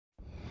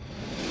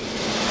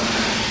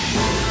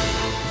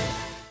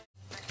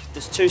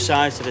There's two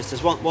sides to this.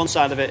 There's one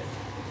side of it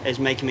is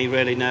making me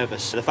really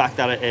nervous. The fact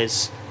that it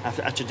is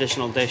a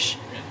traditional dish,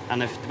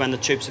 and when the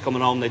troops are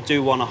coming home, they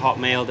do want a hot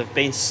meal. They've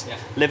been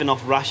living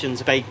off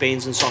rations, baked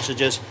beans and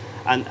sausages,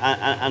 and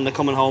they're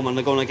coming home and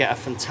they're going to get a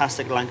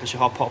fantastic Lancashire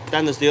hot pot.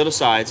 Then there's the other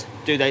side.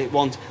 Do they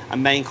want a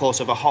main course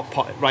of a hot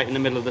pot right in the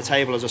middle of the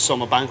table as a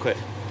summer banquet?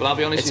 Well, I'll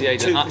be honest with you,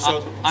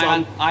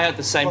 Aiden, I had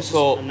the same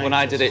thought when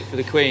I did it for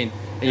the Queen.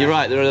 And you're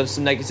right, there are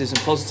some negatives and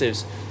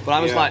positives. But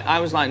I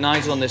was like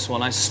Nigel on this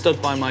one. I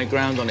stood by my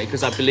ground on it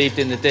because I believed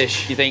in the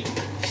dish. You think,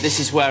 this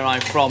is where I'm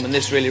from and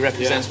this really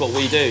represents what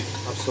we do.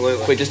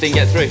 Absolutely. We just didn't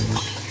get through.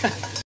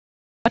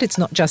 But it's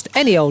not just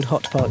any old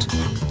hot pot.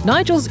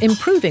 Nigel's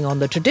improving on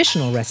the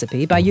traditional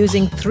recipe by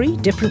using 3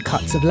 different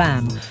cuts of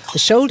lamb: the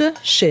shoulder,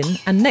 shin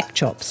and neck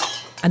chops.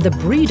 And the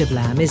breed of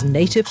lamb is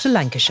native to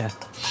Lancashire.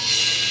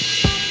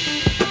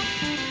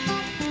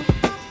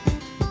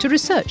 To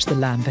research the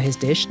lamb for his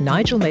dish,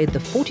 Nigel made the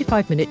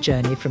 45-minute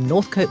journey from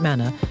Northcote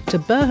Manor to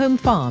Burholme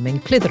Farm in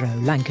Clitheroe,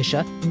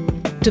 Lancashire,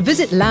 to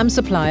visit lamb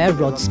supplier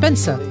Rod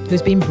Spencer,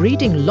 who's been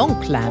breeding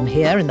Lonk lamb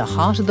here in the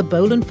heart of the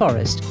Bowland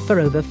Forest for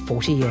over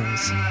 40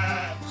 years.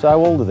 So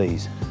how old are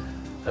these?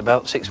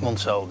 About 6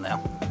 months old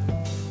now.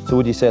 So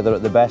would you say they're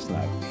at the best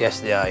now? Yes,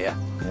 they are, yeah.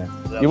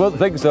 You wouldn't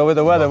think so with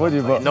the weather, would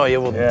you? But no,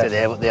 you wouldn't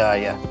today, but they are,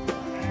 yeah.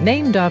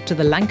 Named after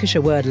the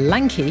Lancashire word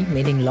lanky,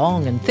 meaning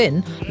long and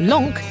thin,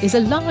 Lonk is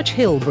a large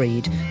hill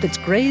breed that's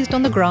grazed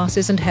on the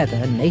grasses and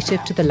heather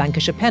native to the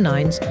Lancashire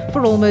Pennines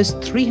for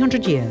almost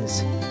 300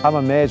 years. I'm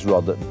amazed,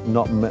 Rod, that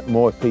not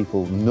more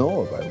people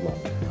know about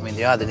Lonk. I mean,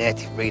 they are the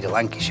native breed of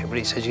Lancashire, but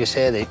it's, as you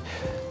say, the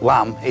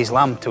lamb is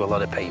lamb to a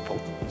lot of people.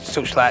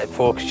 Such like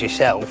focus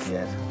yourself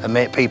and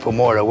make people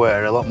more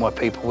aware. A lot more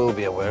people will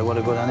be aware of what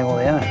a good animal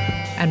they are.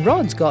 And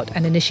Rod's got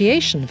an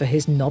initiation for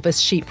his novice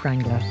sheep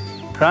wrangler.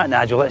 Right,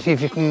 Nigel, let's see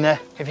if you can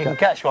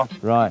catch one.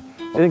 Right.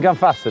 You think I'm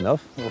fast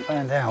enough? We'll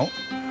find out.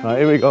 Right,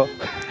 here we go.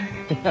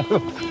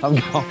 I'm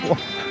gone.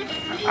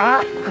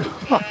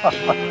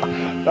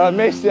 I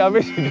missed it.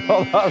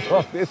 Got that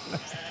wrong,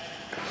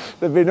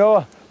 didn't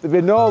I? There'd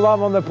be no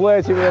lamb on the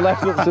plate if you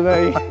left it to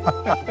me.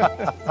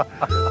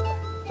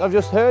 I've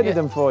just herded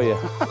them for you.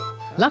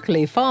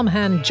 Luckily,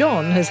 farmhand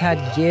John has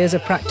had years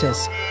of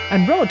practice,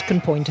 and Rod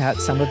can point out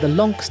some of the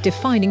Lonk's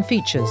defining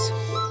features.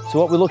 So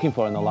what we're looking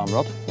for in the lamb,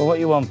 Rod? Well, what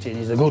you're wanting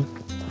is a good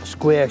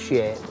square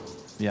shape.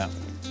 Yeah.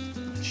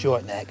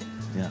 Short neck.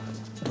 Yeah.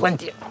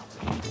 Plenty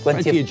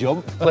of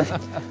jump.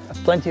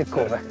 Plenty of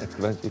cover.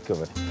 Plenty of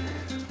cover.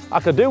 I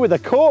could do with a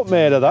coat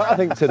made of that, I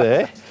think,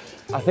 today.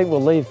 I think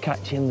we'll leave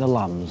catching the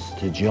lambs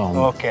to John.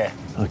 OK.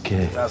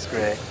 OK. That's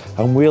great.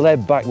 And we'll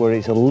head back where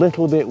it's a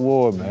little bit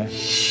warmer.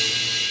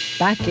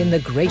 Back in the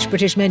Great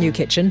British Menu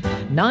kitchen,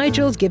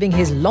 Nigel's giving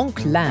his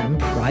Lonk lamb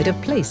pride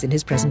of place in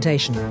his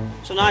presentation.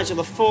 So Nigel,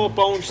 the 4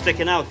 bones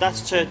sticking out,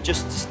 that's to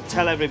just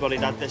tell everybody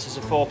that this is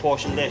a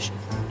 4-portion dish.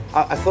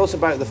 I thought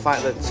about the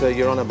fact that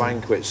you're on a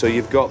banquet, so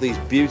you've got these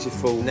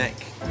beautiful neck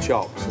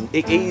chops, and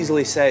it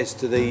easily says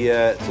to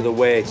the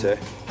waiter,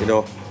 you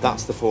know,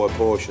 that's the 4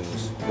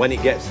 portions. When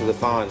it gets to the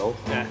final...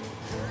 Yeah.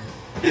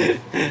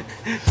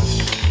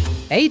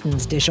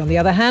 Aiden's dish, on the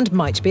other hand,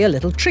 might be a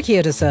little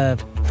trickier to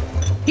serve.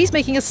 He's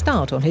making a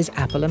start on his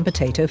apple and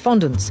potato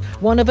fondants,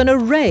 one of an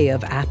array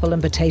of apple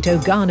and potato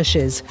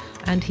garnishes,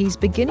 and he's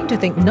beginning to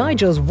think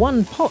Nigel's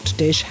one-pot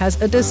dish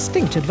has a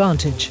distinct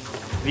advantage.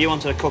 If you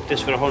wanted to cook this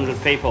for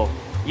 100 people,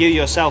 you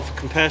yourself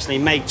can personally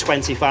make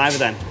 25 of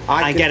them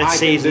and get it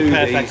seasoned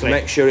perfectly.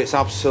 Make sure it's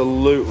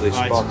absolutely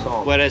spot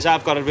on. Whereas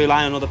I've got to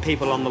rely on other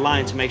people on the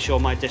line to make sure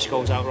my dish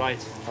goes out right.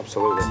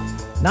 Absolutely.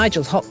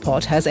 Nigel's hot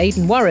pot has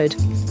Aiden worried,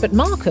 but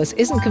Marcus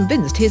isn't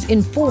convinced his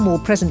informal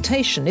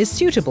presentation is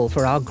suitable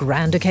for our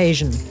grand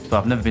occasion. But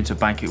I've never been to a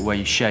banquet where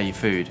you share your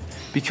food,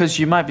 because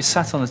you might be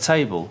sat on a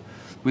table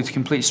with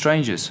complete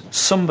strangers.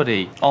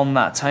 Somebody on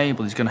that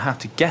table is going to have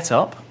to get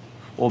up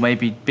or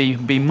maybe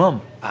be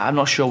mum. I'm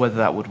not sure whether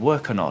that would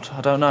work or not. I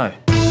don't know.